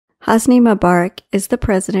Hosni Mubarak is the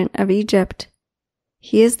president of Egypt.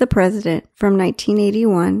 He is the president from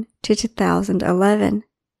 1981 to 2011.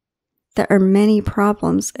 There are many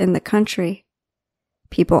problems in the country.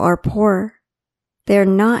 People are poor. They are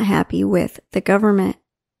not happy with the government.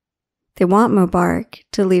 They want Mubarak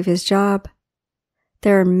to leave his job.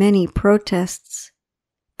 There are many protests.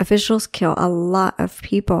 Officials kill a lot of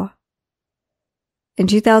people. In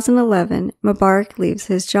 2011, Mubarak leaves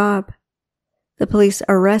his job. The police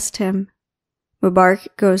arrest him. Mubarak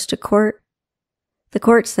goes to court. The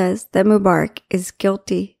court says that Mubarak is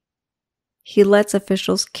guilty. He lets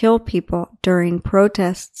officials kill people during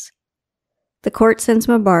protests. The court sends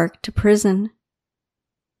Mubarak to prison.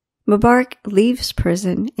 Mubarak leaves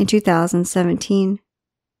prison in 2017.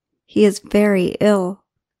 He is very ill.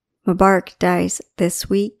 Mubarak dies this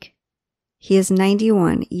week. He is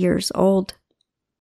 91 years old.